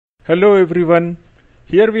Hello everyone.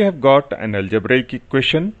 Here we have got an algebraic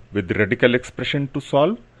equation with radical expression to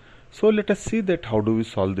solve. So let us see that how do we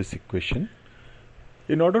solve this equation.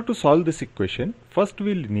 In order to solve this equation, first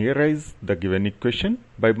we linearize the given equation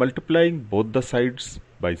by multiplying both the sides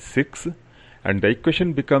by 6, and the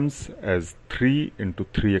equation becomes as 3 into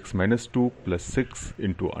 3x minus 2 plus 6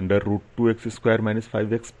 into under root 2x square minus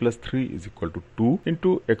 5x plus 3 is equal to 2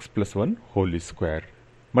 into x plus 1 whole square.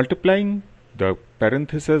 Multiplying the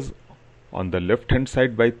parentheses on the left hand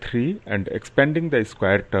side by 3 and expanding the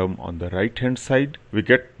square term on the right hand side, we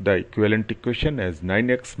get the equivalent equation as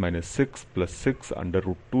 9x minus 6 plus 6 under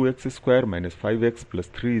root 2x square minus 5x plus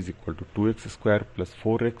 3 is equal to 2x square plus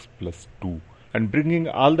 4x plus 2. And bringing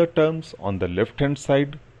all the terms on the left hand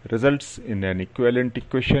side results in an equivalent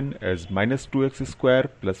equation as minus 2x square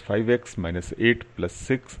plus 5x minus 8 plus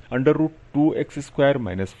 6 under root 2x square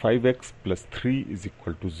minus 5x plus 3 is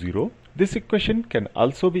equal to 0. This equation can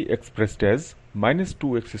also be expressed as minus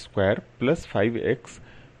 2x square plus 5x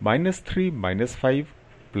minus 3 minus 5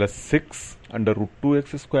 plus 6 under root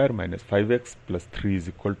 2x square minus 5x plus 3 is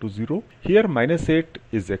equal to 0. Here minus 8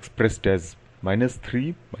 is expressed as minus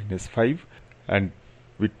 3 minus 5, and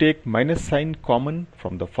we take minus sign common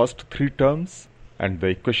from the first three terms, and the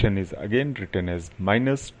equation is again written as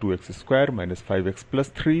minus 2x square minus 5x plus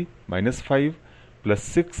 3 minus 5 plus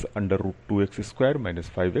 6 under root 2x square minus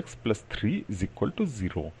 5x plus 3 is equal to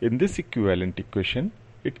 0. In this equivalent equation,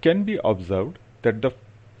 it can be observed that the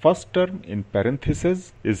first term in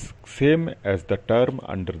parentheses is same as the term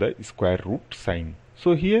under the square root sign.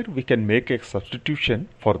 So here we can make a substitution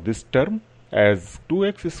for this term as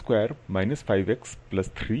 2x square minus 5x plus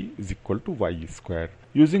 3 is equal to y square.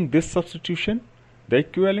 Using this substitution, the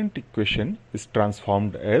equivalent equation is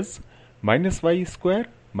transformed as minus y square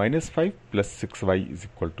minus 5 plus 6y is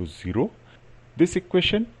equal to 0. This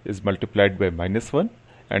equation is multiplied by minus 1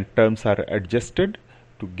 and terms are adjusted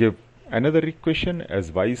to give another equation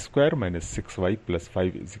as y square minus 6y plus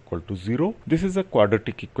 5 is equal to 0. This is a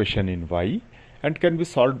quadratic equation in y and can be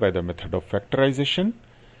solved by the method of factorization.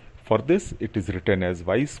 For this, it is written as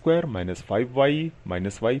y square minus 5y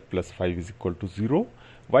minus y plus 5 is equal to 0.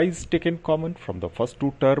 Y is taken common from the first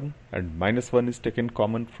two terms and minus 1 is taken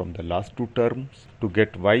common from the last two terms to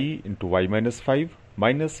get y into y minus 5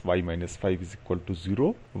 minus y minus 5 is equal to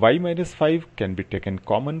 0. Y minus 5 can be taken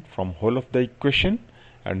common from whole of the equation,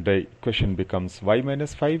 and the equation becomes y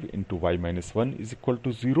minus 5 into y minus 1 is equal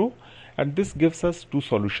to 0, and this gives us two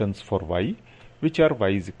solutions for y, which are y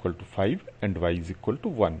is equal to 5 and y is equal to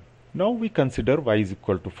 1. Now we consider y is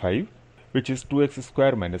equal to 5, which is 2x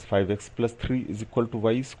square minus 5x plus 3 is equal to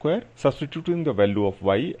y square. Substituting the value of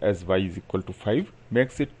y as y is equal to 5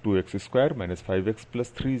 makes it 2x square minus 5x plus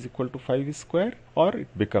 3 is equal to 5 square, or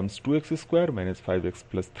it becomes 2x square minus 5x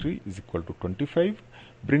plus 3 is equal to 25.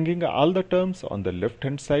 Bringing all the terms on the left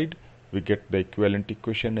hand side, we get the equivalent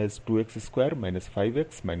equation as 2x square minus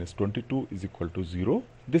 5x minus 22 is equal to 0.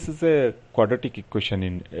 This is a quadratic equation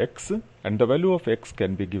in x, and the value of x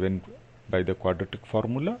can be given by the quadratic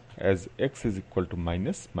formula as x is equal to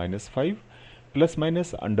minus 5 plus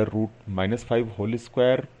minus under root minus 5 whole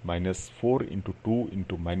square minus 4 into 2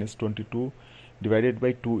 into minus 22 divided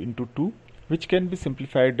by 2 into 2, which can be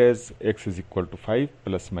simplified as x is equal to 5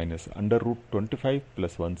 plus minus under root 25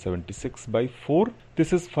 plus 176 by 4.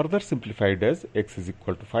 This is further simplified as x is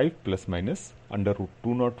equal to 5 plus minus under root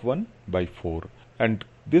 201 by 4. And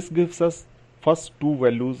this gives us first two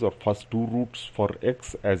values or first two roots for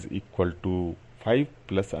x as equal to 5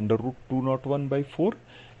 plus under root 201 by 4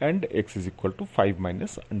 and x is equal to 5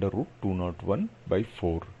 minus under root 201 by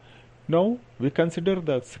 4. Now we consider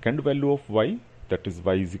the second value of y, that is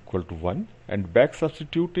y is equal to 1, and back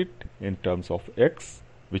substitute it in terms of x,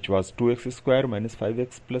 which was 2x square minus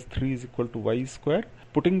 5x plus 3 is equal to y square.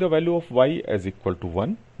 Putting the value of y as equal to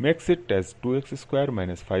 1 makes it as 2x square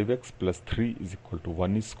minus 5x plus 3 is equal to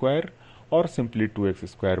 1 square, or simply 2x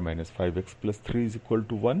square minus 5x plus 3 is equal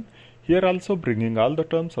to 1. Here also bringing all the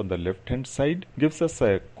terms on the left hand side gives us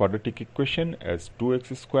a quadratic equation as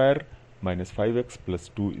 2x square minus 5x plus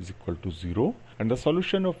 2 is equal to 0, and the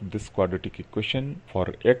solution of this quadratic equation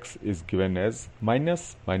for x is given as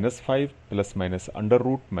minus 5 plus minus under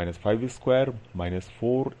root minus 5 square minus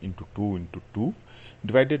 4 into 2 into 2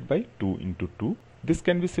 divided by 2 into 2. This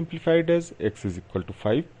can be simplified as x is equal to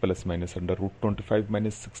 5 plus minus under root 25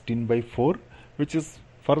 minus 16 by 4, which is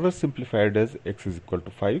further simplified as x is equal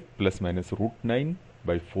to 5 plus minus root 9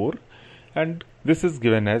 by 4, and this is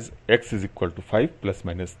given as x is equal to 5 plus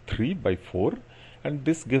minus 3 by 4, and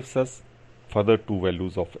this gives us further two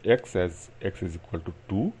values of x as x is equal to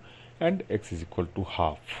 2 and x is equal to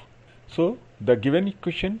half. So the given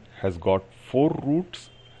equation has got four roots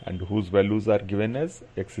and whose values are given as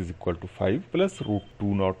x is equal to 5 plus root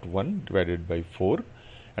 201 divided by 4,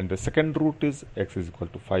 and the second root is x is equal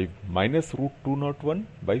to 5 minus root 201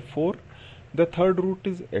 by 4. The third root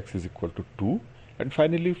is x is equal to 2, and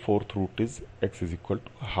finally fourth root is x is equal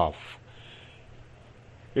to half.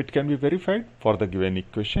 It can be verified for the given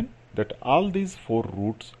equation that all these four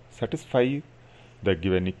roots satisfy the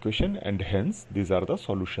given equation, and hence these are the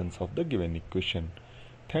solutions of the given equation.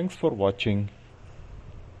 Thanks for watching.